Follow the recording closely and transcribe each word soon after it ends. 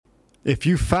If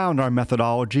you found our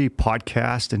methodology,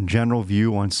 podcast, and general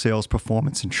view on sales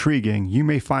performance intriguing, you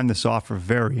may find this offer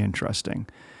very interesting.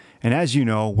 And as you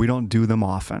know, we don't do them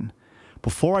often.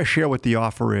 Before I share what the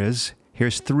offer is,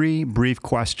 here's 3 brief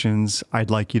questions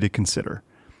I'd like you to consider.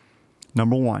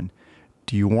 Number 1,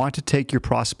 do you want to take your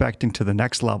prospecting to the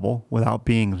next level without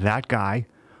being that guy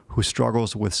who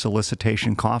struggles with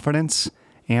solicitation confidence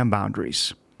and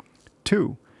boundaries?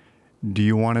 2, do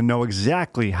you want to know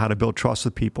exactly how to build trust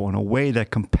with people in a way that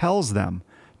compels them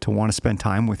to want to spend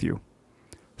time with you?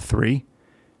 3,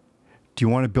 do you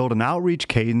want to build an outreach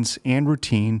cadence and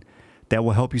routine that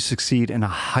will help you succeed in a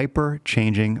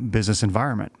hyper-changing business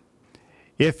environment?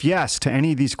 If yes to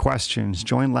any of these questions,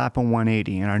 join Lappin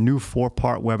 180 in our new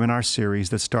 4-part webinar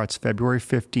series that starts February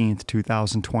 15th,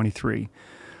 2023.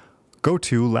 Go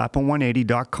to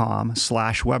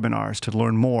lappin180.com/webinars to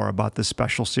learn more about this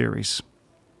special series.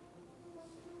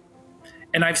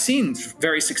 And I've seen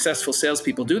very successful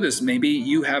salespeople do this, maybe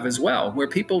you have as well, where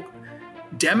people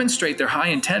demonstrate their high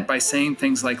intent by saying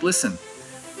things like, listen,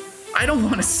 I don't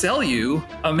want to sell you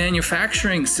a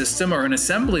manufacturing system or an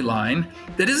assembly line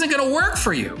that isn't going to work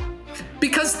for you,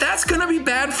 because that's going to be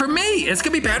bad for me. It's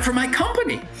going to be bad for my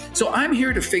company. So I'm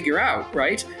here to figure out,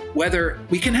 right, whether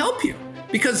we can help you,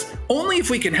 because only if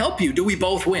we can help you do we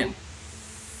both win.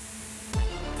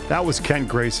 That was Kent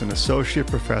Grayson, Associate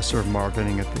Professor of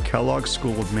Marketing at the Kellogg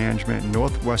School of Management at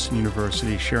Northwestern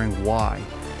University, sharing why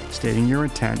stating your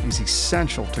intent is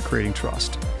essential to creating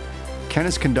trust. Kent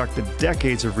has conducted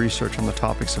decades of research on the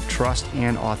topics of trust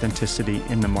and authenticity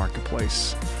in the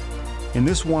marketplace. In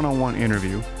this one-on-one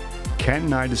interview, Kent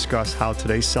and I discuss how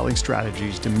today's selling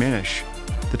strategies diminish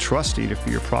the trust needed for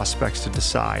your prospects to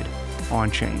decide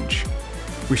on change.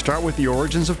 We start with the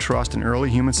origins of trust in early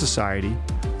human society,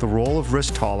 the role of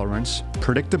risk tolerance,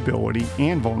 predictability,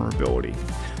 and vulnerability.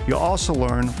 You'll also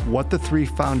learn what the 3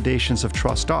 foundations of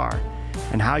trust are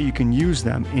and how you can use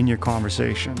them in your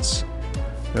conversations.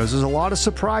 There's a lot of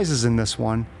surprises in this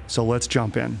one, so let's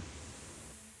jump in.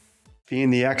 Being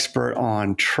the expert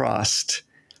on trust,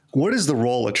 what is the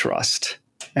role of trust,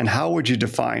 and how would you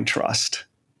define trust?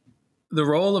 The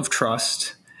role of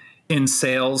trust in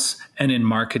sales and in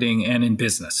marketing and in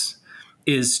business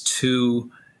is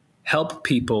to help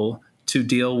people to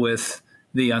deal with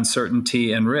the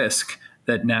uncertainty and risk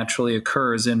that naturally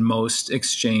occurs in most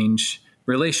exchange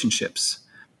relationships.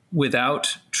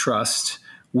 Without trust,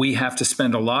 we have to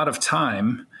spend a lot of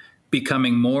time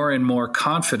becoming more and more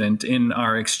confident in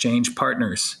our exchange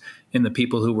partners, in the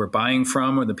people who we're buying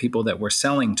from or the people that we're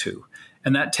selling to.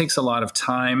 And that takes a lot of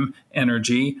time,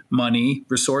 energy, money,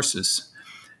 resources.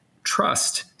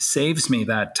 Trust saves me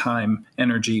that time,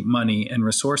 energy, money, and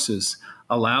resources,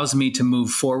 allows me to move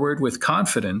forward with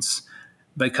confidence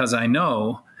because I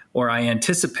know, or I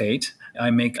anticipate,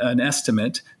 I make an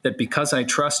estimate that because I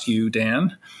trust you,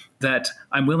 Dan, that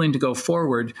I'm willing to go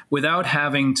forward without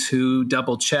having to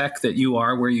double check that you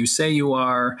are where you say you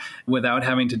are, without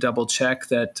having to double check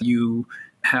that you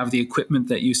have the equipment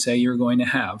that you say you're going to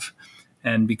have.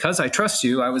 And because I trust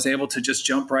you, I was able to just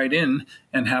jump right in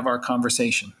and have our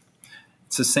conversation.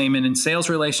 It's the same in sales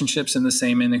relationships and the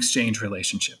same in exchange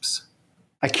relationships.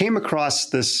 I came across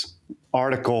this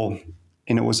article,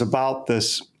 and it was about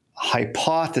this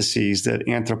hypotheses that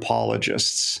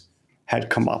anthropologists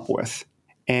had come up with.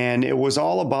 And it was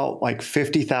all about like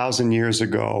 50,000 years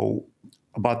ago,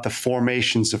 about the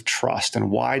formations of trust and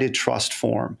why did trust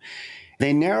form.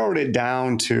 They narrowed it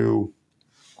down to,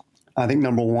 I think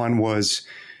number 1 was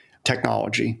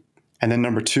technology. And then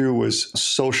number 2 was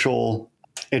social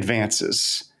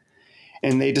advances.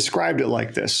 And they described it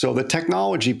like this. So the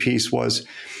technology piece was,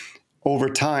 over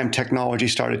time, technology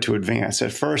started to advance.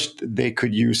 At first, they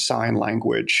could use sign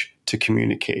language to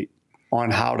communicate on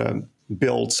how to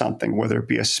build something, whether it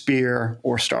be a spear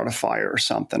or start a fire or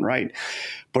something, right?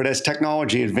 But as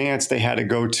technology advanced, they had to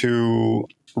go to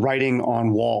writing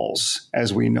on walls,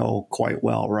 as we know quite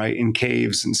well, right? In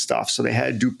caves and stuff. So they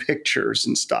had to do pictures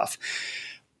and stuff.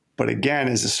 But again,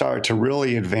 as it started to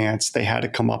really advance, they had to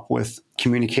come up with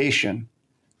communication,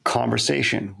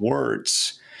 conversation,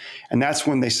 words. And that's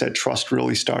when they said trust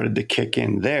really started to kick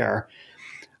in there.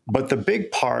 But the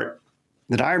big part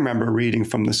that I remember reading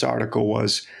from this article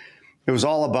was it was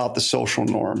all about the social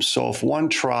norms. So if one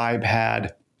tribe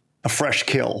had a fresh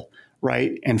kill,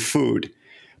 right, and food,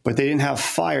 but they didn't have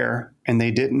fire and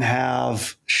they didn't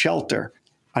have shelter,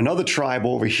 another tribe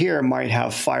over here might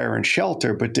have fire and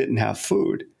shelter but didn't have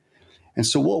food. And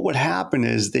so what would happen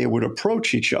is they would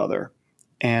approach each other.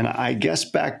 And I guess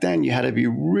back then you had to be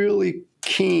really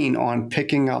keen on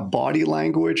picking up body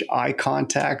language, eye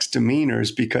contacts,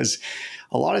 demeanors, because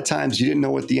a lot of times you didn't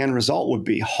know what the end result would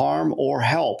be, harm or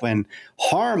help. And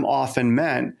harm often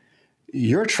meant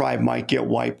your tribe might get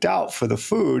wiped out for the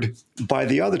food by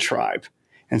the other tribe.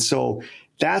 And so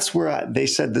that's where they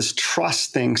said this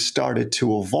trust thing started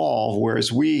to evolve,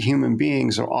 whereas we human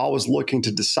beings are always looking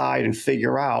to decide and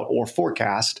figure out or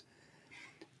forecast,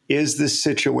 is this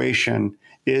situation,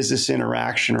 is this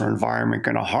interaction or environment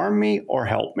going to harm me or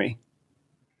help me?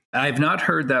 I've not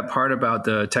heard that part about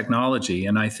the technology,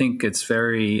 and I think it's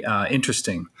very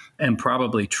interesting and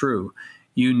probably true.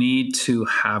 You need to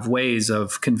have ways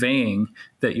of conveying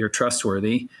that you're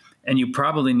trustworthy, and you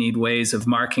probably need ways of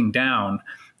marking down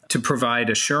to provide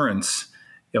assurance.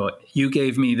 You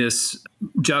gave me this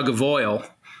jug of oil,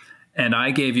 and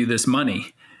I gave you this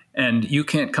money, and you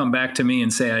can't come back to me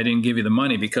and say I didn't give you the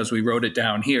money because we wrote it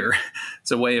down here.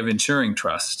 It's a way of ensuring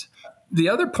trust. The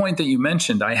other point that you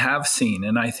mentioned, I have seen,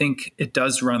 and I think it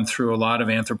does run through a lot of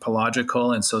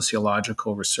anthropological and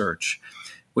sociological research,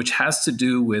 which has to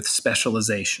do with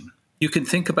specialization. You can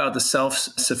think about the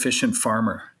self-sufficient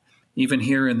farmer, even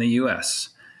here in the US.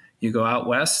 You go out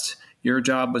west, your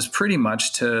job was pretty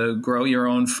much to grow your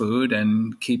own food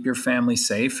and keep your family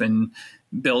safe and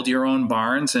build your own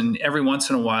barns. And every once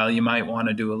in a while, you might want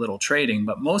to do a little trading.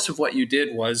 But most of what you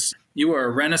did was you were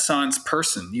a Renaissance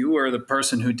person. You were the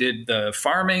person who did the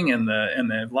farming and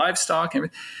the livestock.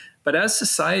 But as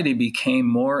society became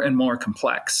more and more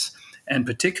complex, and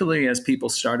particularly as people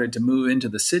started to move into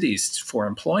the cities for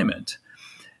employment,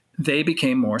 they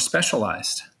became more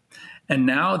specialized. And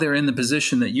now they're in the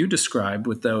position that you described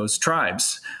with those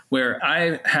tribes, where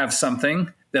I have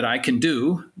something that I can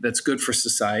do that's good for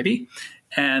society,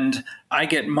 and I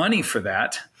get money for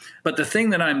that. But the thing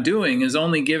that I'm doing is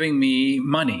only giving me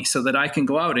money so that I can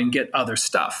go out and get other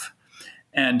stuff.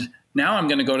 And now I'm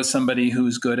going to go to somebody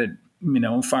who's good at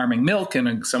farming milk,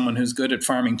 and someone who's good at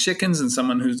farming chickens, and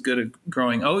someone who's good at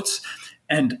growing oats.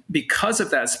 And because of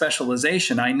that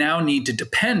specialization, I now need to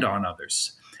depend on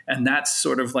others. And that's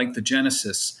sort of like the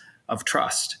genesis of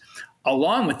trust.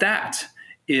 Along with that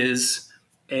is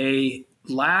a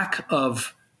lack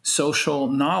of social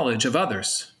knowledge of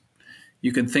others.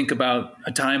 You can think about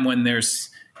a time when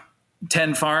there's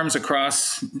 10 farms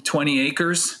across 20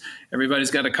 acres.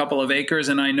 Everybody's got a couple of acres,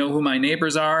 and I know who my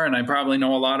neighbors are, and I probably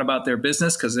know a lot about their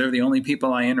business because they're the only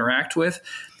people I interact with.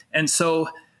 And so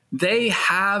they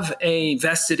have a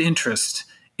vested interest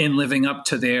in living up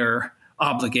to their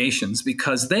obligations,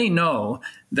 because they know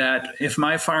that if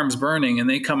my farm's burning and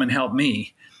they come and help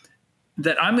me,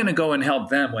 that I'm going to go and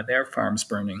help them when their farm's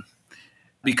burning,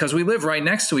 because we live right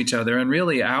next to each other, and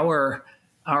really our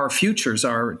futures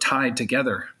are tied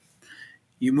together.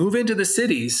 You move into the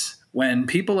cities when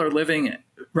people are living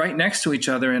right next to each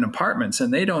other in apartments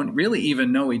and they don't really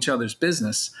even know each other's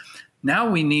business. Now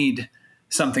we need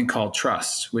something called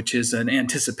trust, which is an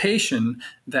anticipation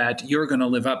that you're going to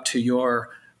live up to your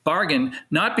bargain,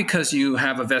 not because you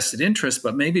have a vested interest,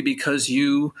 but maybe because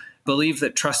you believe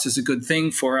that trust is a good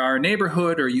thing for our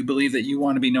neighborhood, or you believe that you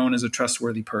want to be known as a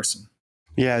trustworthy person.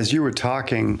 Yeah, as you were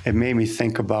talking, it made me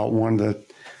think about one of the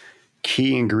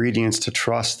key ingredients to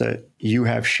trust that you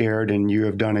have shared and you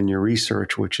have done in your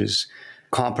research, which is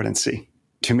competency.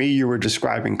 To me, you were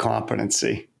describing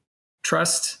competency.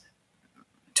 Trust,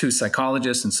 to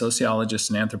psychologists and sociologists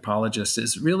and anthropologists,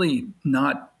 is really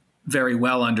not very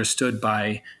well understood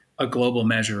by a global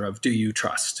measure of do you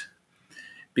trust?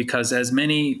 Because as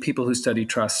many people who study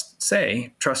trust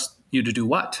say, trust you to do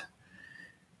what?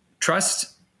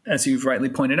 Trust, as you've rightly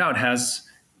pointed out, has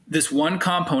this one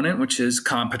component, which is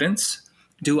competence.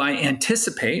 Do I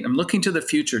anticipate, I'm looking to the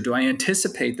future, do I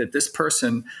anticipate that this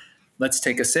person, let's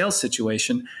take a sales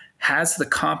situation, has the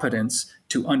competence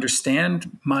to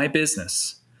understand my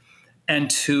business and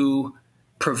to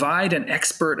provide an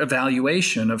expert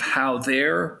evaluation of how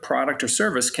their product or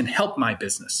service can help my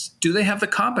business? Do they have the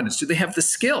competence? Do they have the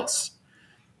skills?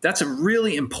 That's a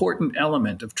really important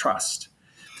element of trust.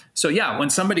 So yeah,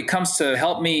 when somebody comes to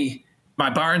help me, my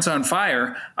barn's on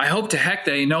fire, I hope to heck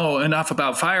they know enough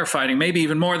about firefighting, maybe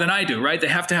even more than I do, right? They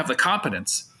have to have the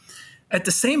competence. At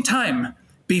the same time,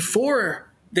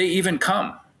 before they even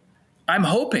come, I'm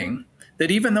hoping that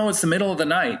even though it's the middle of the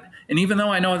night, and even though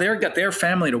I know they've got their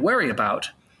family to worry about,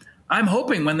 I'm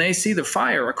hoping when they see the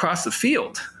fire across the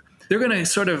field, they're going to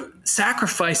sort of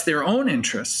sacrifice their own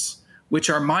interests, which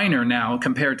are minor now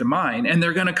compared to mine, and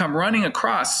they're going to come running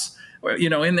across,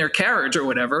 in their carriage or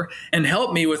whatever, and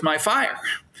help me with my fire.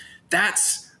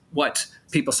 That's what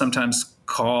people sometimes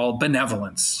call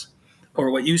benevolence,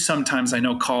 or what you sometimes, I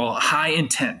know, call high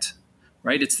intent,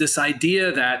 right? It's this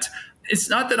idea that It's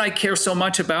not that I care so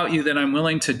much about you that I'm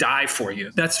willing to die for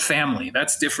you. That's family.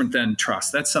 That's different than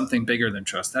trust. That's something bigger than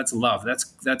trust. That's love.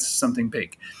 That's something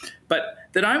big. But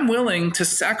that I'm willing to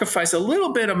sacrifice a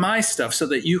little bit of my stuff so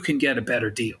that you can get a better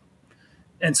deal.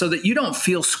 And so that you don't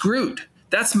feel screwed.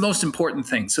 That's the most important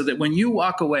thing. So that when you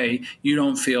walk away, you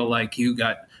don't feel like you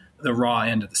got the raw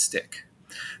end of the stick.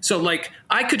 So like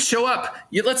I could show up,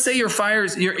 let's say your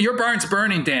barn's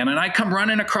burning, Dan, and I come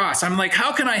running across. I'm like,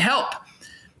 how can I help?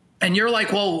 And you're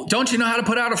like, well, don't you know how to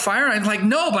put out a fire? I'm like,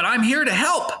 no, but I'm here to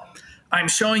help. I'm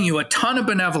showing you a ton of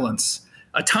benevolence,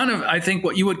 a ton of, I think,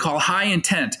 what you would call high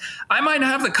intent. I might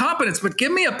not have the competence, but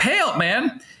give me a payout,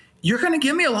 man. You're going to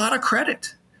give me a lot of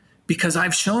credit because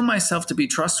I've shown myself to be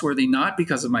trustworthy, not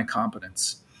because of my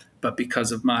competence, but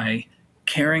because of my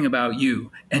caring about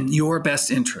you and your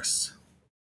best interests.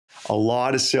 A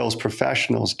lot of sales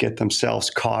professionals get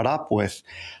themselves caught up with,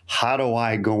 how do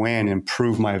I go in and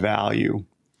prove my value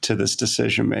to this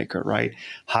decision maker, right?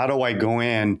 How do I go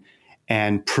in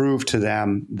and prove to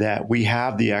them that we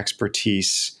have the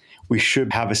expertise, we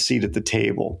should have a seat at the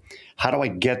table? How do I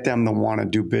get them to want to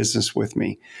do business with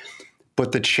me?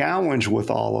 But the challenge with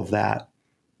all of that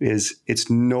is it's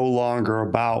no longer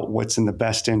about what's in the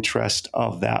best interest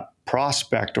of that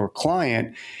prospect or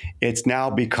client. It's now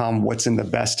become what's in the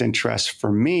best interest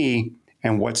for me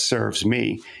and what serves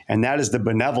me. And that is the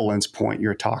benevolence point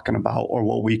you're talking about, or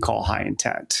what we call high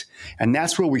intent. And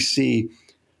that's where we see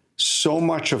so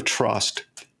much of trust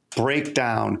break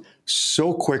down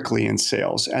so quickly in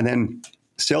sales. And then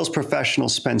sales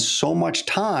professionals spend so much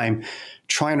time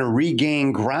trying to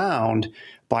regain ground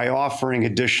by offering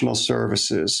additional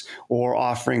services or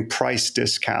offering price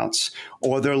discounts,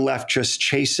 or they're left just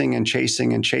chasing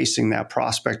that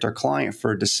prospect or client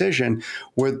for a decision,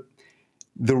 where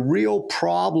the real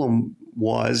problem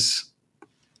was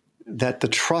that the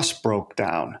trust broke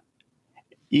down.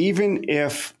 Even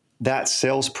if that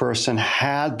salesperson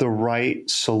had the right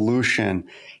solution,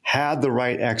 had the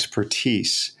right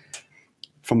expertise,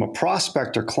 from a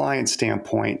prospect or client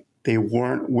standpoint, they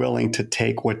weren't willing to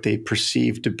take what they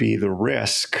perceived to be the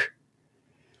risk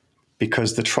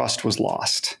because the trust was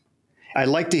lost. I'd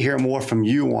like to hear more from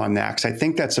you on that, because I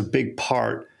think that's a big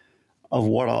part of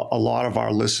what a lot of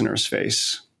our listeners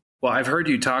face. Well, I've heard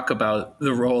you talk about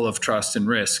the role of trust and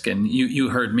risk, and you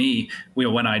heard me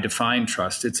when I define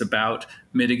trust. It's about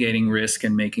mitigating risk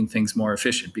and making things more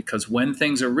efficient, because when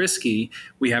things are risky,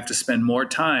 we have to spend more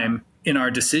time in our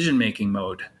decision-making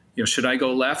mode. Should I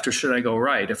go left or should I go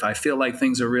right? If I feel like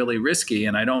things are really risky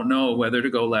and I don't know whether to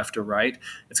go left or right,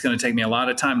 it's going to take me a lot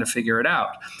of time to figure it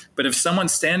out. But if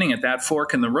someone's standing at that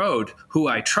fork in the road who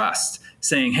I trust,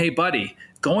 saying, hey, buddy,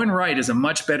 going right is a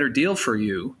much better deal for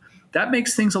you, that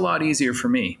makes things a lot easier for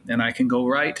me, and I can go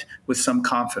right with some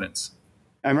confidence.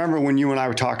 I remember when you and I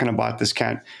were talking about this,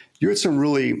 Kent, you had some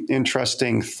really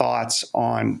interesting thoughts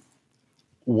on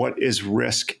what is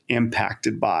risk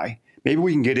impacted by. Maybe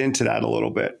we can get into that a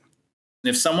little bit.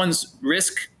 If someone's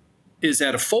risk is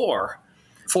at a 4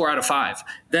 out of 5,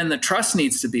 then the trust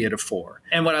needs to be at a 4.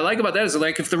 And what I like about that is,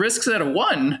 like, if the risk's at a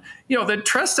 1, the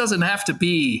trust doesn't have to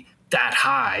be that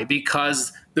high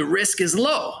because the risk is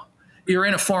low. You're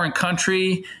in a foreign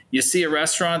country, you see a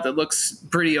restaurant that looks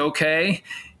pretty okay.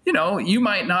 You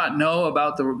might not know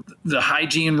about the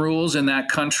hygiene rules in that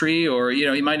country, or,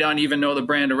 you might not even know the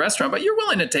brand of restaurant, but you're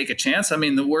willing to take a chance. I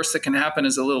mean, the worst that can happen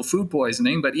is a little food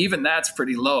poisoning, but even that's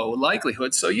pretty low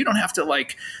likelihood. So you don't have to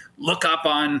look up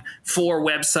on 4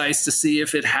 websites to see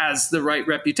if it has the right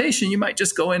reputation. You might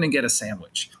just go in and get a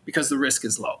sandwich because the risk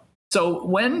is low. So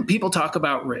when people talk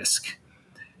about risk,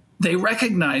 they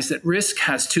recognize that risk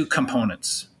has 2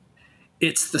 components.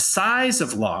 It's the size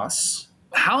of loss.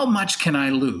 How much can I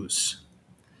lose?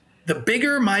 The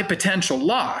bigger my potential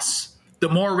loss, the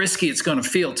more risky it's going to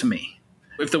feel to me.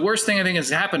 If the worst thing I think has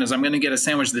happened is I'm going to get a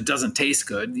sandwich that doesn't taste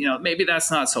good, maybe that's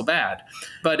not so bad.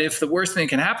 But if the worst thing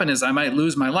can happen is I might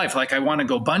lose my life, like I want to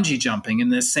go bungee jumping in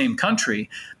this same country,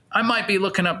 I might be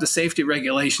looking up the safety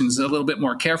regulations a little bit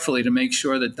more carefully to make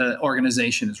sure that the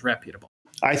organization is reputable.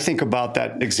 I think about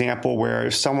that example where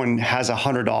if someone has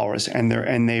 $100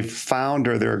 and they've found,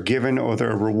 or they're given, or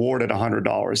they're rewarded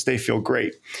 $100, they feel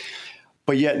great.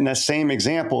 But yet in that same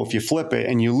example, if you flip it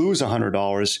and you lose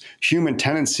 $100, human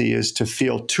tendency is to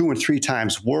feel 2 and 3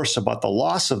 times worse about the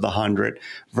loss of the 100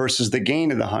 versus the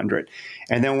gain of the 100.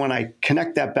 And then when I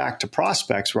connect that back to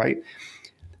prospects, right?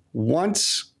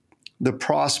 Once the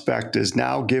prospect is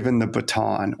now given the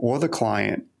baton, or the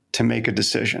client, to make a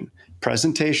decision,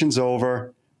 presentation's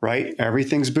over, right?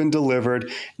 Everything's been delivered.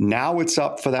 Now it's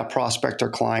up for that prospect or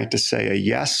client to say a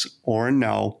yes or a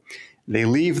no. They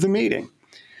leave the meeting.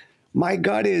 My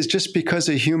gut is just because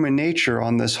of human nature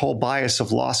on this whole bias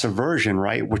of loss aversion,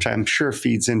 right, which I'm sure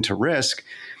feeds into risk,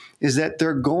 is that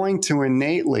they're going to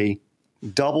innately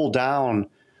double down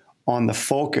on the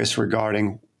focus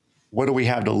regarding what do we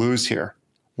have to lose here?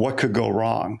 What could go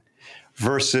wrong?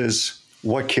 Versus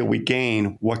what can we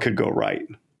gain? What could go right?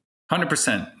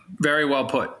 100%. Very well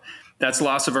put. That's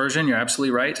loss aversion. You're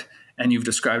absolutely right. And you've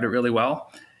described it really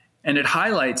well. And it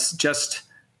highlights just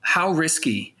how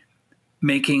risky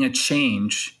making a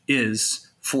change is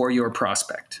for your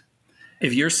prospect.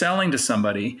 If you're selling to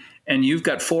somebody and you've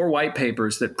got 4 white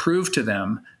papers that prove to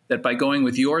them that by going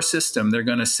with your system, they're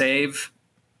going to save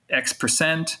X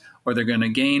percent or they're going to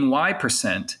gain Y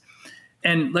percent.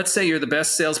 And let's say you're the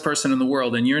best salesperson in the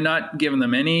world and you're not giving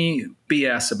them any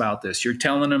BS about this. You're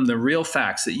telling them the real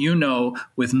facts that you know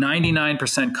with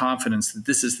 99% confidence that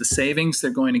this is the savings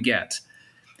they're going to get.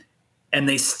 And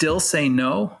they still say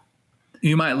no.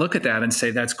 You might look at that and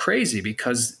say, that's crazy,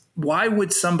 because why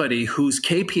would somebody whose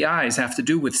KPIs have to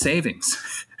do with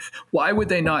savings, why would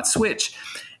they not switch?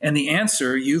 And the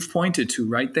answer you've pointed to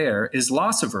right there is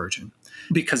loss aversion,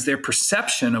 because their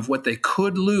perception of what they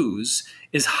could lose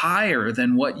is higher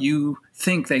than what you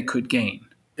think they could gain.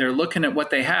 They're looking at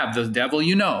what they have, the devil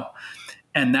you know,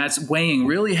 and that's weighing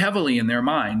really heavily in their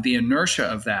mind. The inertia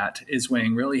of that is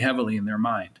weighing really heavily in their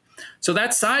mind. So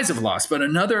that's size of loss, but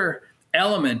another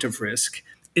element of risk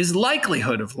is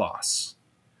likelihood of loss.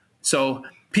 So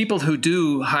people who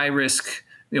do high risk,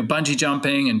 bungee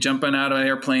jumping and jumping out of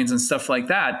airplanes and stuff like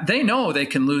that, they know they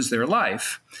can lose their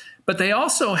life, but they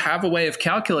also have a way of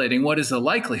calculating what is the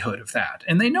likelihood of that.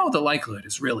 And they know the likelihood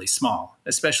is really small,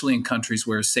 especially in countries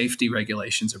where safety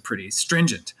regulations are pretty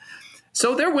stringent.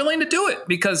 So they're willing to do it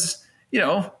because,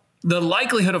 the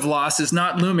likelihood of loss is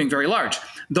not looming very large.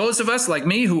 Those of us like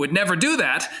me who would never do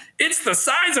that, it's the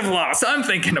size of loss I'm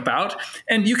thinking about.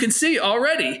 And you can see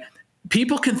already,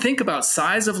 people can think about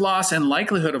size of loss and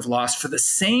likelihood of loss for the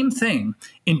same thing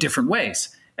in different ways.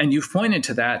 And you've pointed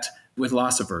to that with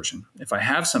loss aversion. If I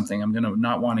have something, I'm going to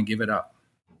not want to give it up.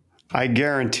 I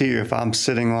guarantee you, if I'm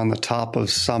sitting on the top of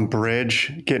some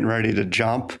bridge getting ready to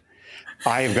jump,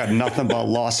 I have got nothing but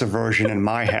loss aversion in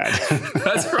my head.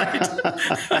 That's right.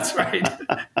 That's right.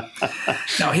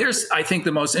 Now, here's, I think,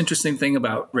 the most interesting thing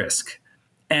about risk.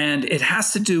 And it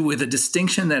has to do with a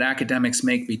distinction that academics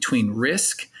make between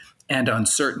risk and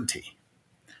uncertainty.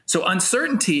 So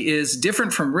uncertainty is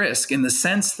different from risk in the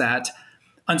sense that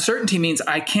uncertainty means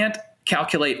I can't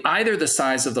calculate either the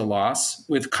size of the loss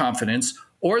with confidence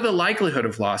or the likelihood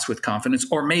of loss with confidence,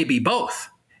 or maybe both.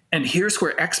 And here's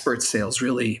where expert sales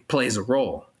really plays a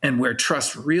role and where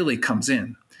trust really comes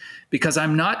in. Because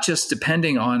I'm not just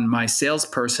depending on my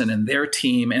salesperson and their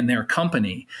team and their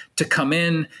company to come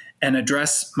in and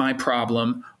address my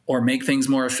problem or make things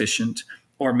more efficient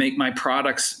or make my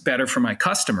products better for my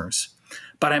customers,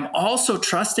 but I'm also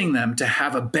trusting them to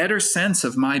have a better sense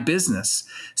of my business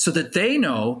so that they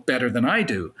know better than I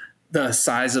do the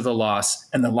size of the loss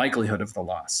and the likelihood of the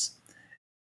loss.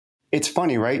 It's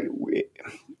funny, right?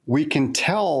 We can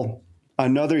tell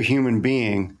another human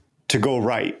being to go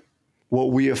right.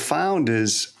 What we have found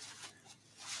is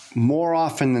more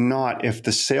often than not, if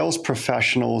the sales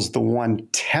professional is the one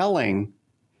telling,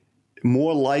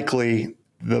 more likely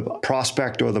the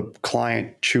prospect or the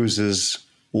client chooses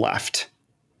left.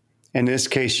 In this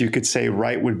case, you could say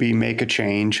right would be make a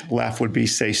change, left would be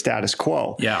say status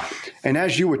quo. Yeah. And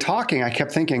as you were talking, I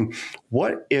kept thinking,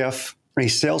 what if a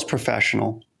sales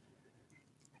professional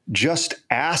just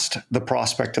asked the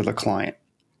prospect of the client,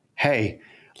 hey,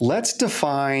 let's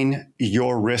define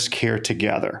your risk here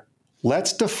together.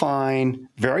 Let's define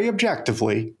very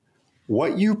objectively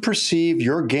what you perceive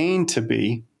your gain to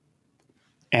be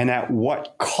and at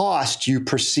what cost you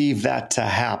perceive that to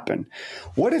happen.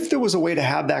 What if there was a way to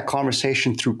have that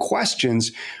conversation through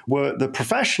questions where the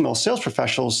sales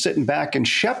professional is sitting back and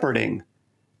shepherding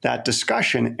that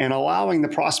discussion and allowing the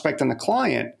prospect and the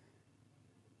client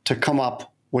to come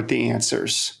up with the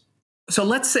answers? So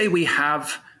let's say we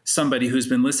have somebody who's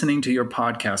been listening to your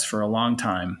podcast for a long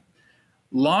time,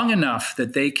 long enough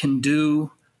that they can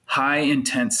do high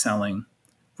intent selling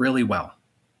really well.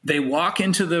 They walk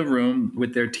into the room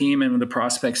with their team and with the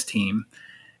prospect's team,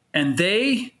 and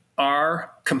they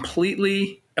are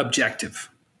completely objective.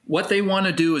 What they want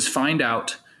to do is find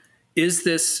out, is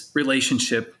this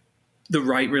relationship the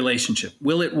right relationship?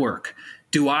 Will it work?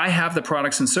 Do I have the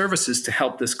products and services to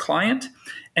help this client?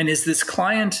 And is this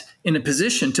client in a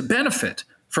position to benefit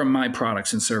from my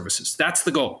products and services? That's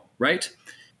the goal, right?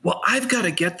 Well, I've got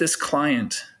to get this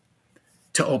client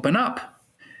to open up,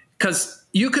 because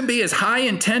you can be as high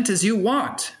intent as you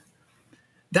want.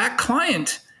 That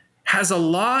client has a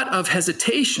lot of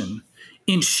hesitation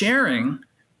in sharing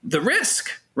the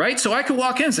risk, right? So I could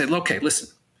walk in and say, okay, listen,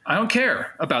 I don't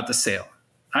care about the sale.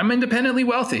 I'm independently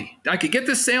wealthy. I could get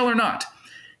this sale or not.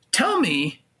 Tell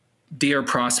me, dear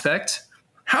prospect,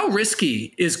 how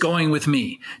risky is going with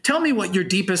me? Tell me what your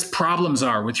deepest problems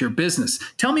are with your business.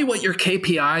 Tell me what your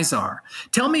KPIs are.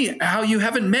 Tell me how you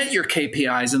haven't met your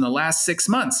KPIs in the last 6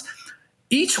 months.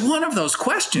 Each one of those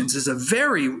questions is a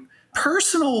very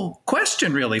personal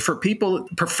question, really, for people,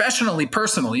 professionally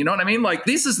personal. You know what I mean? Like,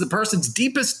 this is the person's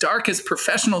deepest, darkest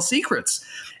professional secrets.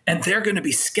 And they're going to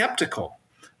be skeptical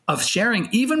of sharing,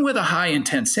 even with a high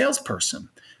intent salesperson,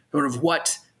 sort of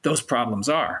what those problems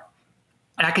are.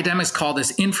 Academics call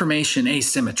this information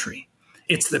asymmetry.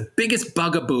 It's the biggest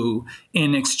bugaboo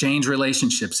in exchange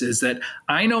relationships, is that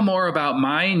I know more about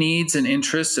my needs and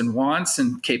interests and wants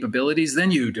and capabilities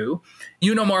than you do.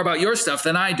 You know more about your stuff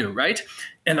than I do, right?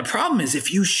 And the problem is,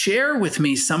 if you share with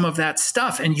me some of that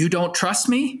stuff and you don't trust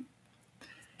me,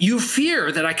 you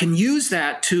fear that I can use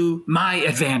that to my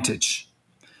advantage.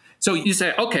 So you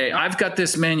say, okay, I've got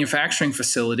this manufacturing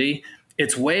facility.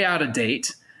 It's way out of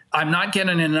date. I'm not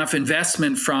getting enough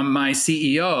investment from my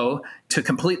CEO to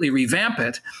completely revamp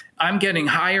it. I'm getting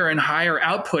higher and higher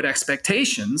output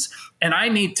expectations, and I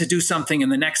need to do something in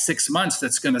the next 6 months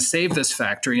that's going to save this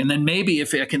factory. And then maybe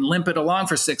if I can limp it along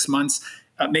for 6 months,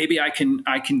 maybe I can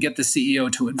get the CEO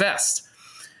to invest.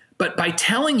 But by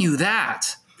telling you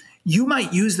that, you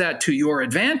might use that to your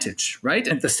advantage, right?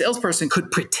 And the salesperson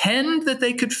could pretend that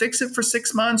they could fix it for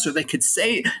 6 months, or they could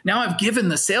say, now I've given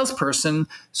the salesperson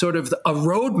sort of a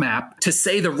roadmap to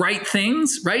say the right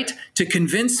things, right? To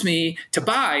convince me to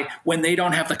buy when they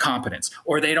don't have the competence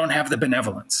or they don't have the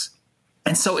benevolence.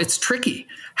 And so it's tricky.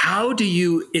 How do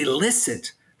you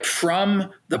elicit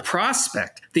from the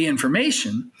prospect the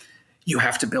information? You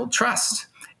have to build trust.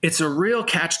 It's a real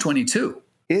catch-22.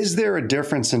 Is there a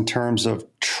difference in terms of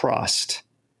trust?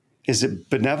 Is it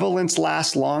benevolence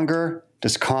lasts longer?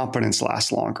 Does competence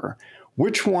last longer?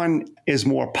 Which one is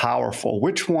more powerful?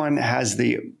 Which one has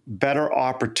the better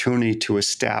opportunity to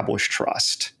establish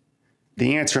trust?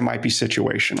 The answer might be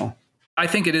situational. I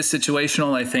think it is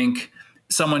situational. I think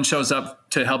someone shows up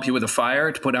to help you with a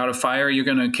fire, to put out a fire, you're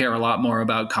going to care a lot more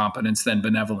about competence than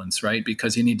benevolence, right?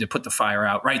 Because you need to put the fire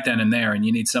out right then and there, and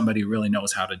you need somebody who really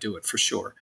knows how to do it for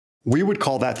sure. We would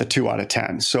call that the 2 out of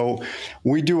 10. So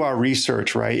we do our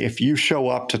research, right? If you show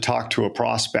up to talk to a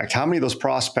prospect, how many of those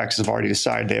prospects have already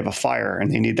decided they have a fire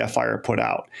and they need that fire put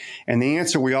out? And the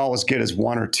answer we always get is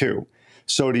 1 or 2.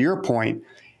 So to your point,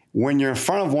 when you're in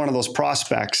front of one of those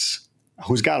prospects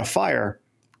who's got a fire,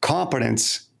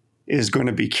 competence is going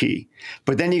to be key.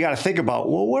 But then you got to think about,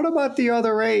 well, what about the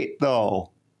other 8,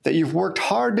 though, that you've worked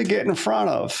hard to get in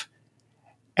front of,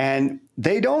 and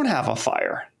they don't have a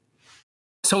fire?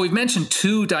 So we've mentioned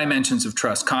 2 dimensions of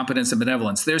trust, competence and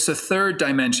benevolence. There's a third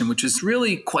dimension, which is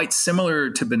really quite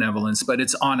similar to benevolence, but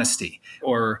it's honesty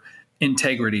or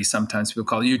integrity, sometimes people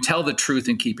call it. You tell the truth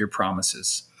and keep your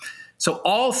promises. So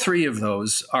all 3 of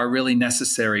those are really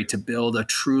necessary to build a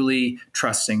truly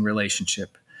trusting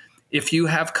relationship. If you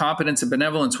have competence and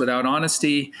benevolence without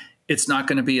honesty, it's not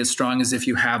going to be as strong as if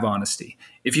you have honesty.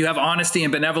 If you have honesty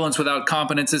and benevolence without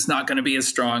competence, it's not going to be as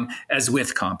strong as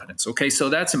with competence. Okay, so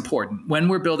that's important. When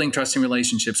we're building trusting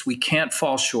relationships, we can't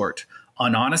fall short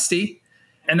on honesty.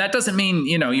 And that doesn't mean,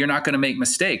 you're not going to make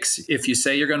mistakes. If you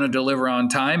say you're going to deliver on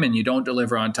time and you don't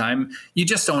deliver on time, you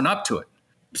just own up to it.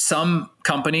 Some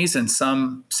companies and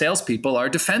some salespeople are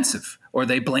defensive, or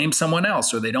they blame someone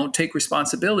else, or they don't take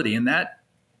responsibility. And that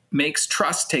makes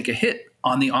trust take a hit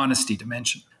on the honesty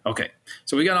dimension. Okay,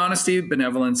 so we got honesty,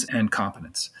 benevolence, and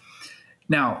competence.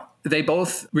 Now, they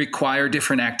both require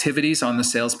different activities on the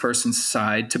salesperson's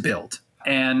side to build.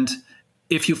 And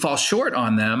if you fall short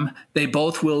on them, they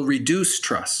both will reduce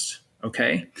trust,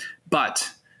 okay?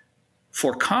 But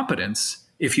for competence,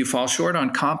 if you fall short on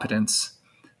competence,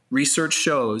 research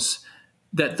shows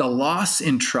that the loss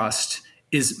in trust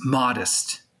is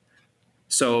modest.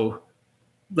 So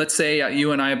let's say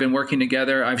you and I have been working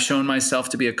together. I've shown myself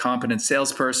to be a competent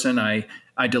salesperson. I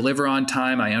deliver on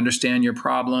time. I understand your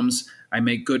problems. I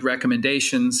make good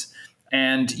recommendations.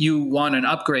 And you want an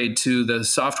upgrade to the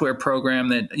software program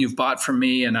that you've bought from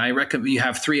me. And you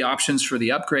have 3 options for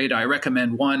the upgrade. I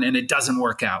recommend one, and it doesn't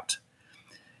work out.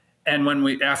 And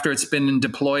after it's been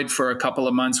deployed for a couple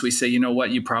of months, we say, you know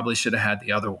what, you probably should have had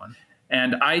the other one.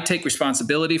 And I take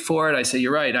responsibility for it. I say,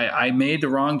 you're right. I made the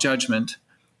wrong judgment.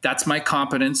 That's my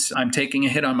competence. I'm taking a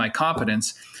hit on my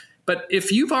competence. But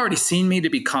if you've already seen me to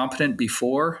be competent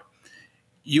before,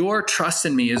 your trust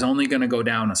in me is only going to go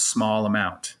down a small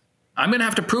amount. I'm going to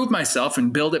have to prove myself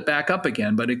and build it back up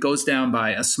again, but it goes down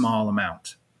by a small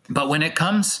amount. But when it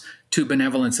comes to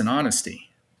benevolence and honesty,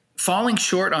 falling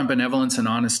short on benevolence and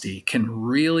honesty can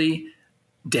really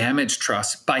damage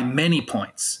trust by many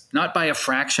points, not by a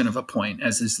fraction of a point,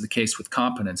 as is the case with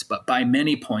competence, but by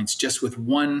many points, just with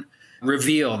one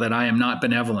reveal that I am not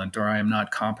benevolent or I am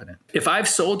not competent. If I've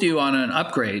sold you on an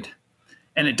upgrade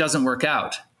and it doesn't work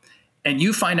out, and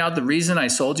you find out the reason I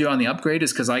sold you on the upgrade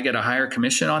is because I get a higher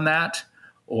commission on that,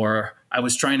 or I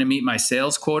was trying to meet my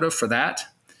sales quota for that,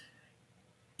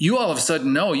 you all of a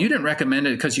sudden know you didn't recommend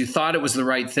it because you thought it was the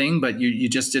right thing, but you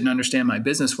just didn't understand my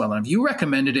business well enough. You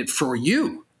recommended it for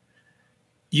you.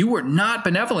 You were not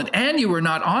benevolent and you were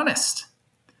not honest.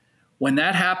 When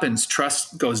that happens,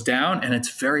 trust goes down and it's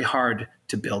very hard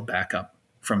to build back up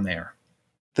from there.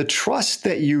 The trust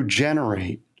that you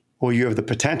generate, or you have the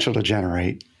potential to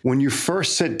generate, when you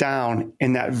first sit down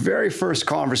in that very first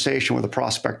conversation with a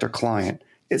prospect or client,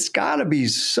 it's got to be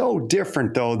so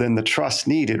different, though, than the trust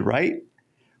needed, right?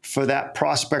 For that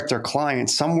prospect or client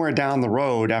somewhere down the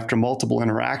road after multiple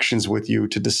interactions with you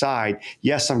to decide,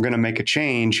 yes, I'm going to make a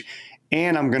change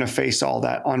and I'm going to face all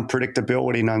that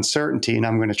unpredictability and uncertainty and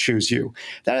I'm going to choose you.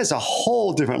 That is a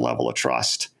whole different level of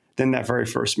trust than that very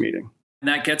first meeting. And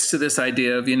that gets to this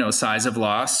idea of, size of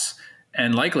loss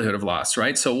and likelihood of loss,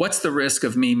 right? So what's the risk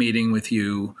of me meeting with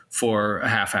you for a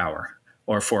half hour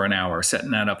or for an hour,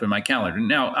 setting that up in my calendar?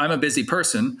 Now, I'm a busy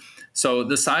person. So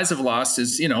the size of loss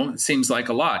is, seems like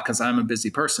a lot because I'm a busy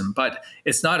person, but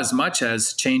it's not as much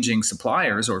as changing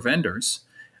suppliers or vendors.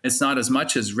 It's not as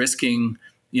much as risking,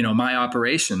 my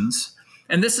operations.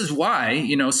 And this is why,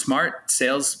 smart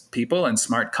salespeople and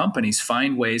smart companies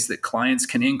find ways that clients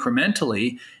can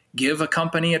incrementally give a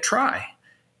company a try.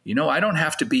 I don't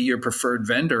have to be your preferred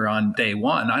vendor on day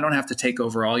one. I don't have to take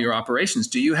over all your operations.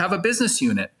 Do you have a business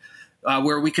unit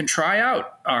where we can try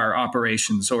out our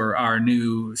operations or our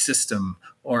new system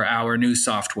or our new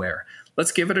software?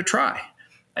 Let's give it a try.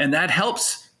 And that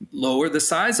helps lower the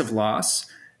size of loss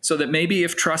so that maybe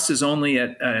if trust is only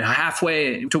at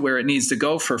halfway to where it needs to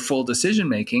go for full decision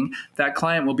making, that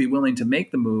client will be willing to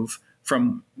make the move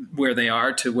from where they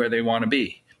are to where they want to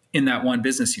be in that one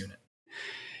business unit.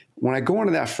 When I go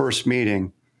into that first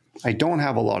meeting, I don't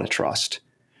have a lot of trust.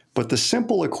 But the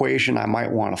simple equation I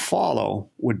might want to follow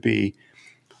would be,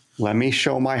 let me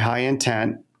show my high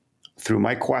intent through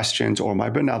my questions or my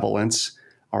benevolence,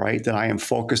 all right, that I am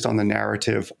focused on the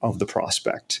narrative of the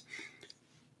prospect.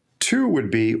 2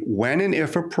 would be, when and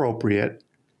if appropriate,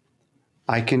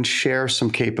 I can share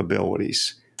some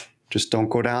capabilities. Just don't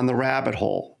go down the rabbit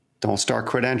hole. Don't start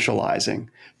credentializing,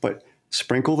 but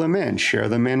sprinkle them in, share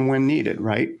them in when needed,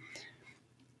 right?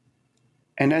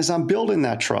 And as I'm building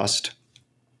that trust,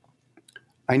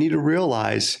 I need to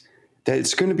realize that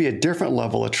it's going to be a different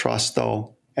level of trust,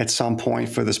 though, at some point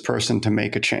for this person to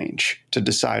make a change, to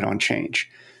decide on change.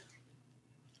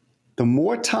 The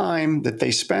more time that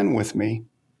they spend with me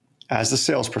as a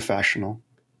sales professional,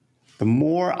 the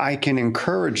more I can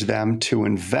encourage them to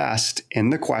invest in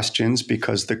the questions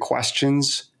because the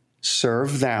questions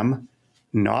serve them,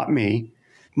 not me.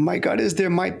 My gut is there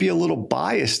might be a little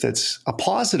bias that's a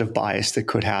positive bias that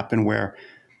could happen where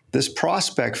this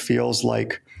prospect feels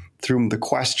like through the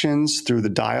questions, through the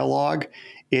dialogue,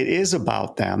 it is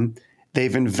about them.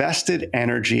 They've invested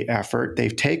energy, effort.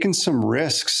 They've taken some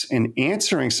risks in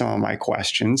answering some of my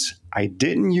questions. I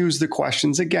didn't use the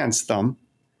questions against them.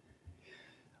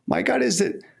 My gut is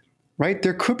that, right,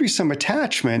 there could be some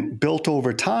attachment built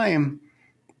over time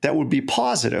that would be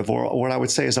positive, or what I would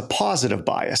say is a positive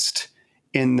bias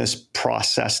in this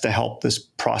process to help this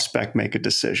prospect make a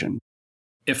decision.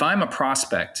 If I'm a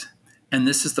prospect, and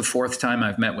this is the 4th time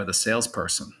I've met with a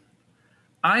salesperson,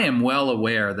 I am well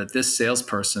aware that this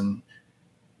salesperson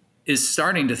is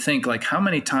starting to think, like, how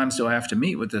many times do I have to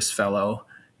meet with this fellow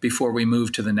before we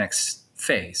move to the next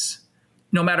phase?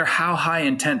 No matter how high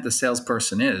intent the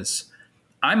salesperson is,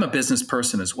 I'm a business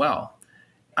person as well.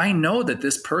 I know that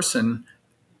this person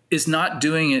is not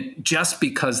doing it just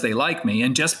because they like me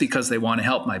and just because they want to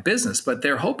help my business, but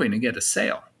they're hoping to get a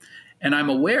sale. And I'm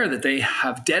aware that they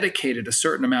have dedicated a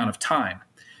certain amount of time.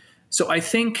 So I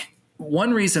think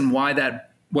one reason why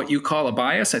that, what you call a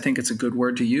bias, I think it's a good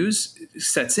word to use,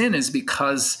 sets in is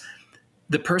because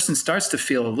the person starts to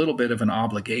feel a little bit of an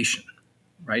obligation,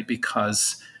 right?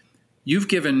 Because you've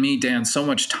given me, Dan, so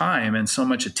much time and so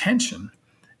much attention.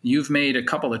 You've made a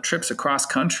couple of trips across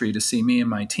country to see me and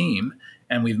my team,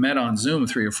 and we've met on Zoom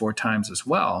 3 or 4 times as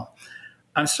well.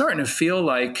 I'm starting to feel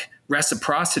like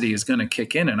reciprocity is going to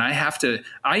kick in, and I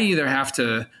either have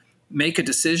to make a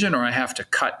decision or I have to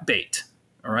cut bait.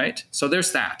 All right. So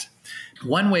there's that.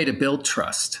 One way to build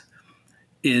trust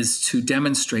is to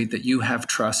demonstrate that you have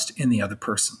trust in the other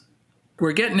person.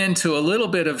 we're getting into a little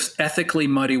bit of ethically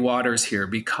muddy waters here,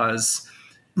 because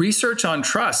research on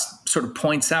trust sort of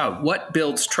points out what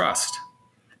builds trust.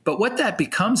 But what that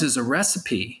becomes is a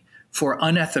recipe for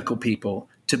unethical people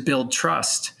to build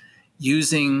trust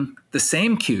using the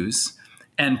same cues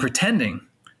and pretending,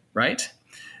 right?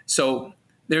 So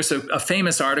there's a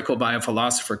famous article by a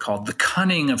philosopher called The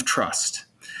Cunning of Trust,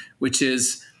 which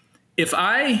is, if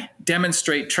I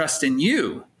demonstrate trust in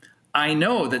you, I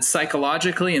know that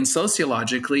psychologically and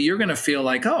sociologically, you're going to feel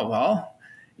like, oh, well,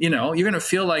 you're going to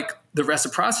feel like the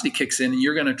reciprocity kicks in and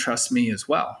you're going to trust me as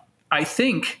well. I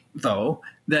think, though,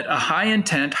 that a high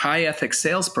intent, high ethics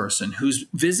salesperson who's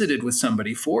visited with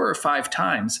somebody 4 or 5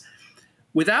 times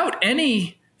without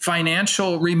any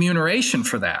financial remuneration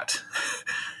for that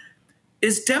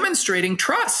is demonstrating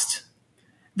trust.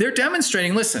 They're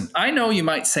demonstrating, listen, I know you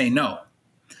might say no,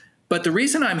 but the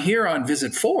reason I'm here on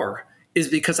visit 4 is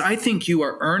because I think you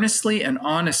are earnestly and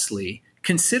honestly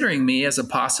considering me as a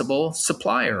possible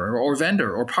supplier or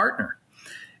vendor or partner.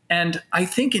 And I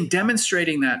think in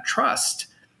demonstrating that trust,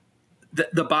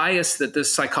 the bias that the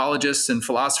psychologists and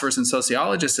philosophers and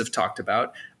sociologists have talked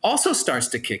about also starts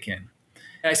to kick in.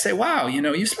 I say, wow,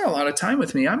 you spent a lot of time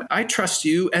with me. I trust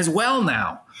you as well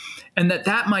now. And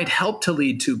that might help to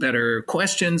lead to better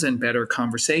questions and better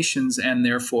conversations, and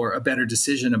therefore a better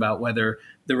decision about whether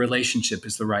the relationship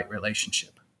is the right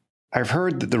relationship. I've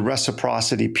heard that the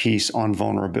reciprocity piece on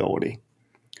vulnerability.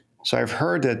 So I've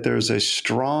heard that there's a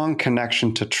strong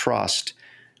connection to trust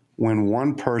when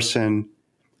one person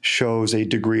shows a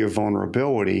degree of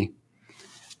vulnerability.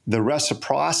 The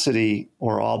reciprocity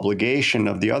or obligation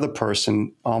of the other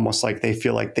person, almost like they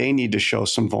feel like they need to show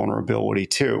some vulnerability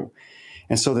too.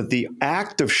 And so that the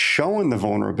act of showing the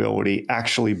vulnerability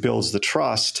actually builds the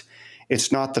trust.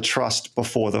 It's not the trust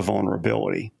before the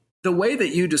vulnerability. The way that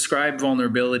you describe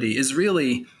vulnerability is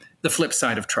really the flip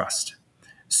side of trust.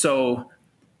 So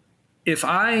if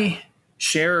I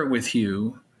share with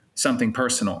you something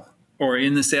personal, or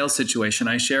in the sales situation,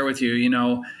 I share with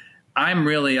you, I'm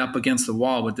really up against the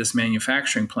wall with this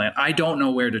manufacturing plant. I don't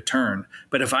know where to turn.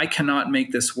 But if I cannot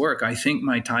make this work, I think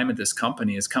my time at this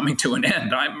company is coming to an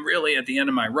end. I'm really at the end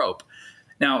of my rope.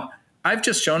 Now, I've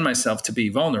just shown myself to be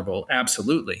vulnerable,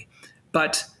 absolutely.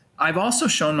 But I've also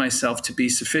shown myself to be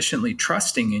sufficiently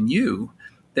trusting in you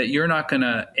that you're not going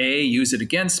to, A, use it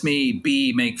against me,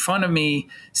 B, make fun of me,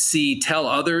 C, tell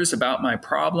others about my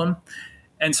problem.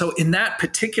 And so in that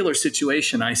particular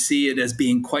situation, I see it as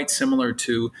being quite similar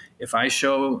to, if I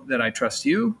show that I trust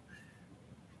you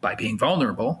by being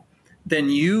vulnerable, then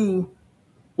you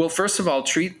will, first of all,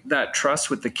 treat that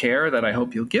trust with the care that I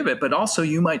hope you'll give it, but also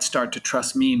you might start to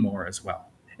trust me more as well.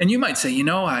 And you might say,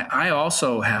 I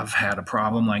also have had a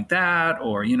problem like that,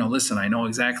 or, listen, I know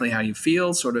exactly how you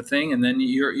feel, sort of thing. And then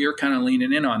you're kind of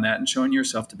leaning in on that and showing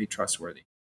yourself to be trustworthy.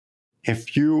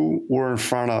 If you were in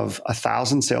front of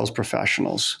 1,000 sales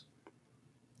professionals,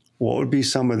 what would be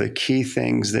some of the key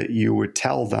things that you would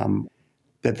tell them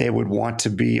that they would want to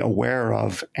be aware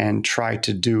of and try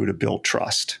to do to build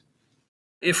trust?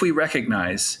 If we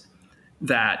recognize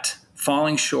that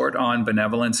falling short on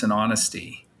benevolence and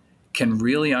honesty can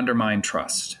really undermine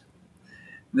trust,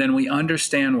 then we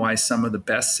understand why some of the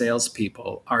best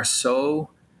salespeople are so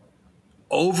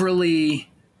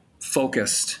overly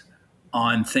focused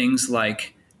on things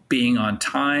like being on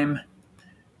time,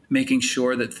 making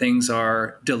sure that things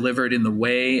are delivered in the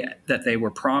way that they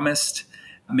were promised,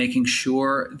 making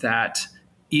sure that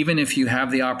even if you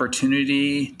have the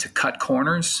opportunity to cut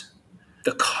corners,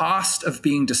 the cost of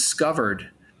being discovered,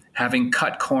 having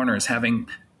cut corners, having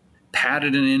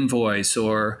padded an invoice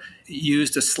or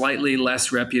used a slightly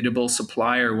less reputable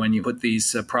supplier when you put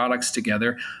these products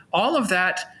together, all of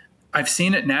that, I've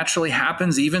seen it naturally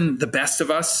happens. Even the best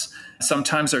of us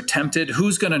sometimes are tempted.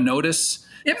 Who's going to notice?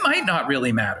 It might not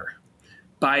really matter.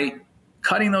 By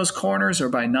cutting those corners or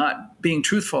by not being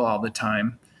truthful all the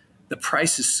time, the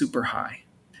price is super high.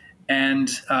 And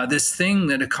this thing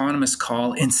that economists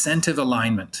call incentive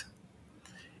alignment.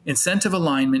 Incentive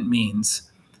alignment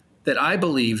means that I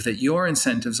believe that your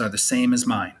incentives are the same as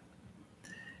mine.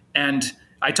 And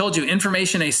I told you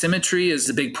information asymmetry is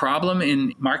a big problem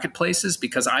in marketplaces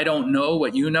because I don't know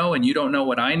what you know and you don't know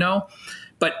what I know.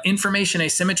 But information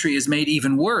asymmetry is made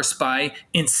even worse by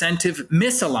incentive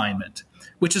misalignment,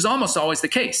 which is almost always the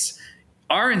case.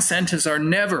 Our incentives are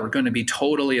never going to be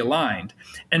totally aligned.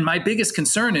 And my biggest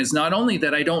concern is not only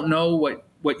that I don't know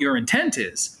what your intent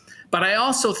is, but I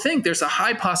also think there's a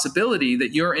high possibility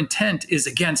that your intent is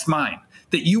against mine,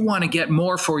 that you want to get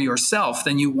more for yourself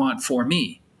than you want for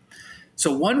me.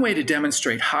 So one way to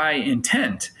demonstrate high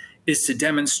intent is to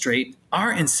demonstrate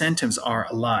our incentives are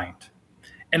aligned.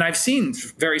 And I've seen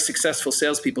very successful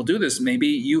salespeople do this. Maybe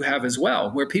you have as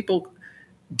well, where people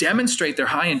demonstrate their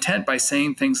high intent by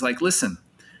saying things like, listen,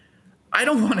 I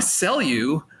don't want to sell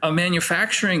you a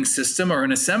manufacturing system or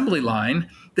an assembly line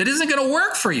that isn't going to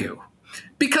work for you,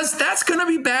 because that's going to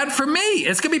be bad for me.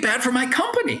 It's going to be bad for my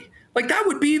company. Like, that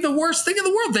would be the worst thing in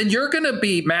the world. Then you're going to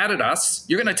be mad at us.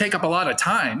 You're going to take up a lot of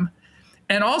time.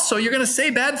 And also, you're going to say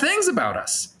bad things about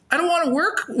us. I don't want to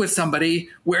work with somebody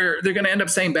where they're going to end up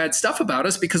saying bad stuff about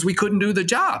us because we couldn't do the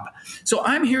job. So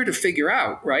I'm here to figure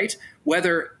out, right,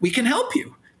 whether we can help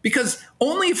you. Because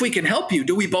only if we can help you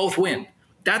do we both win.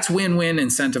 That's win-win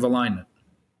incentive alignment.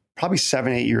 Probably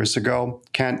 7-8 years ago,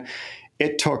 Kent,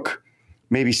 it took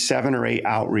maybe 7 or 8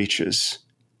 outreaches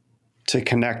to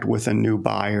connect with a new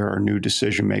buyer or new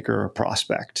decision maker or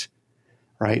prospect,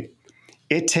 right?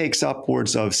 It takes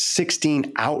upwards of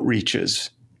 16 outreaches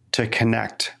to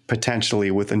connect potentially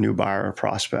with a new buyer or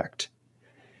prospect.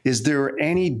 Is there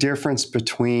any difference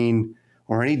between,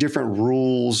 or any different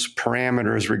rules,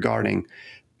 parameters regarding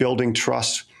building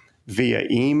trust via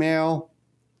email,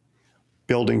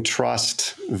 building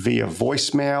trust via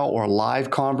voicemail or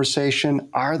live conversation?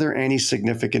 Are there any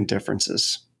significant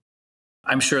differences?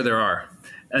 I'm sure there are.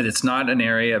 And it's not an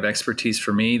area of expertise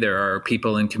for me. There are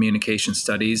people in communication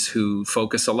studies who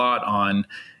focus a lot on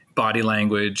body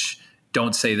language.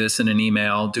 Don't say this in an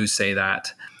email, do say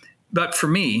that. But for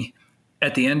me,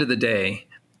 at the end of the day,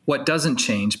 what doesn't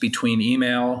change between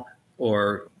email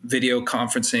or video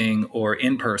conferencing or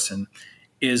in person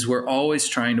is we're always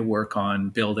trying to work on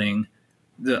building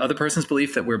the other person's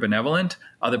belief that we're benevolent,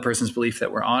 other person's belief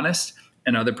that we're honest,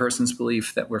 and other person's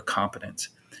belief that we're competent.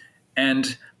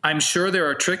 And I'm sure there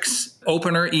are tricks,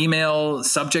 opener, email,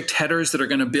 subject headers that are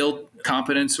going to build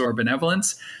competence or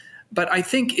benevolence. But I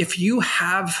think if you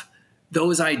have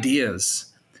those ideas,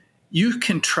 you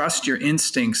can trust your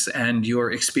instincts and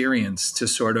your experience to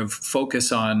sort of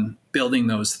focus on building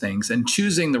those things. And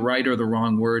choosing the right or the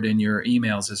wrong word in your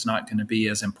emails is not going to be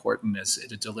as important as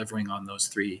delivering on those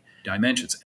 3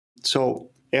 dimensions. So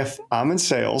if I'm in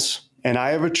sales and I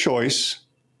have a choice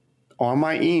on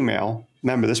my email,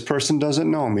 remember, this person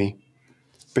doesn't know me,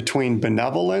 between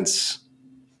benevolence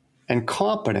and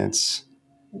competence,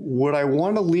 would I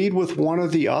want to lead with one or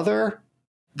the other?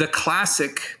 The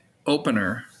classic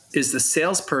opener is the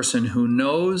salesperson who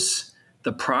knows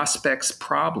the prospect's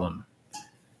problem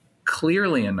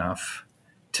clearly enough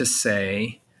to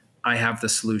say, I have the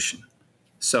solution.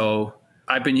 So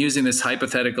I've been using this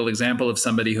hypothetical example of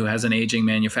somebody who has an aging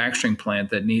manufacturing plant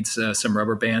that needs some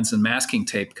rubber bands and masking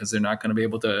tape because they're not going to be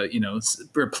able to,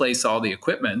 replace all the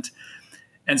equipment.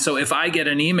 And so if I get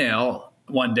an email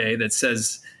one day that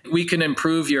says, we can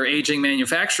improve your aging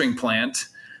manufacturing plant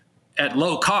at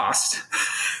low cost,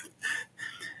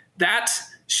 that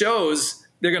shows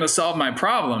they're going to solve my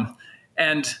problem.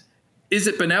 And is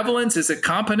it benevolence? Is it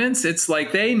competence? It's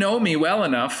like they know me well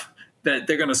enough that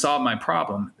they're going to solve my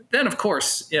problem. Then, of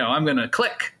course, I'm going to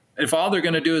click. If all they're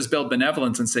going to do is build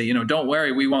benevolence and say, don't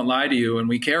worry, we won't lie to you and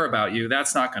we care about you,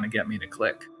 that's not going to get me to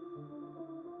click.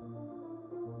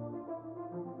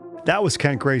 That was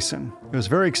Kent Grayson. It was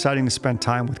very exciting to spend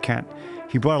time with Kent.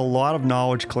 He brought a lot of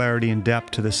knowledge, clarity, and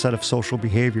depth to the set of social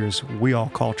behaviors we all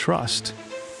call trust.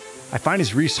 I find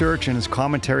his research and his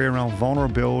commentary around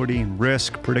vulnerability and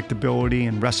risk, predictability,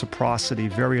 and reciprocity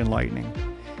very enlightening.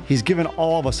 He's given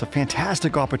all of us a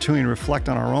fantastic opportunity to reflect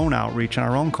on our own outreach and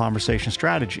our own conversation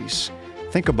strategies.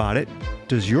 Think about it.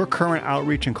 Does your current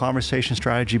outreach and conversation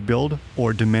strategy build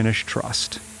or diminish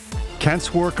trust?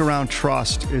 Kent's work around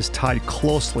trust is tied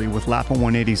closely with Lapin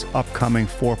 180's upcoming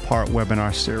 4-part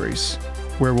webinar series,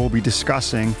 where we'll be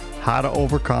discussing how to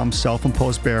overcome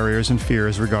self-imposed barriers and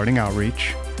fears regarding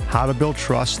outreach, how to build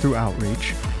trust through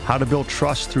outreach, how to build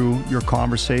trust through your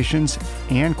conversations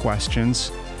and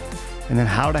questions, and then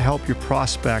how to help your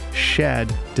prospect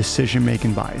shed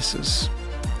decision-making biases.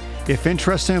 If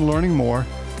interested in learning more,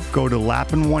 go to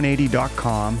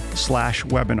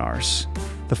lapin180.com/webinars.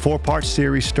 The 4-part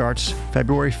series starts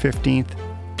February 15th,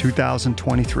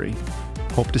 2023.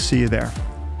 Hope to see you there.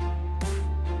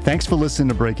 Thanks for listening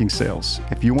to Breaking Sales.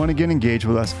 If you want to get engaged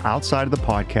with us outside of the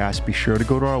podcast, be sure to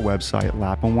go to our website,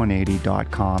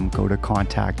 lapin180.com, go to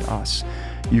Contact Us.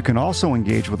 You can also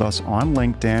engage with us on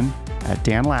LinkedIn at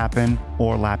Dan Lapin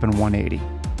or Lapin180.